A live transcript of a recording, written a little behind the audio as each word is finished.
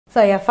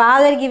So your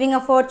father giving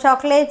a 4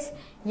 chocolates,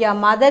 your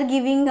mother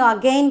giving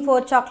again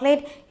 4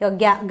 chocolate, your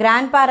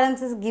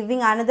grandparents is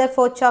giving another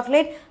 4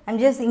 chocolate. I'm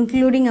just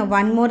including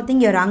one more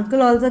thing. Your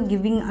uncle also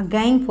giving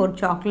again 4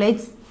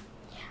 chocolates.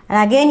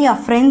 And again your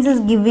friends is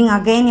giving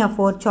again your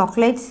 4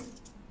 chocolates.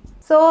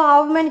 So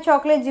how many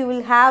chocolates you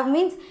will have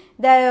means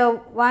the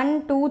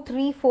 1, 2,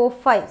 3, 4,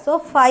 5. So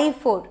 5,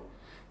 4.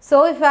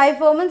 So if 5,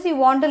 4 means you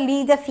want to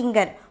leave the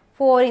finger.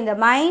 4 in the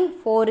mind,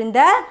 4 in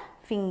the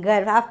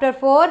finger. After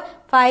 4,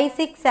 5,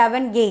 6,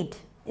 7, 8.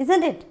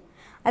 Isn't it?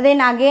 And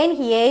then again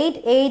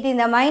 8, 8 in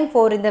the mind,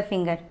 4 in the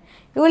finger.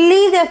 You will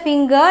leave the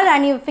finger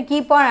and you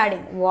keep on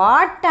adding.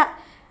 What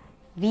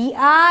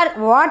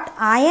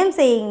I am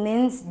saying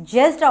means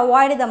just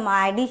avoid the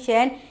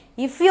addition.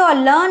 If you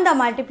learn the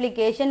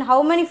multiplication,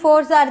 how many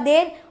 4s are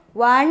there?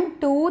 1,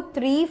 2,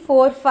 3,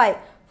 4, 5.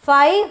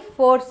 5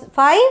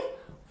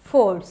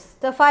 4s.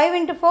 So 5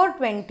 into 4,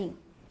 20.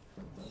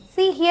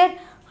 See here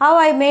how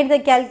I made the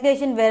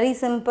calculation very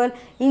simple.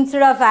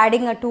 Instead of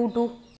adding a 2, 2.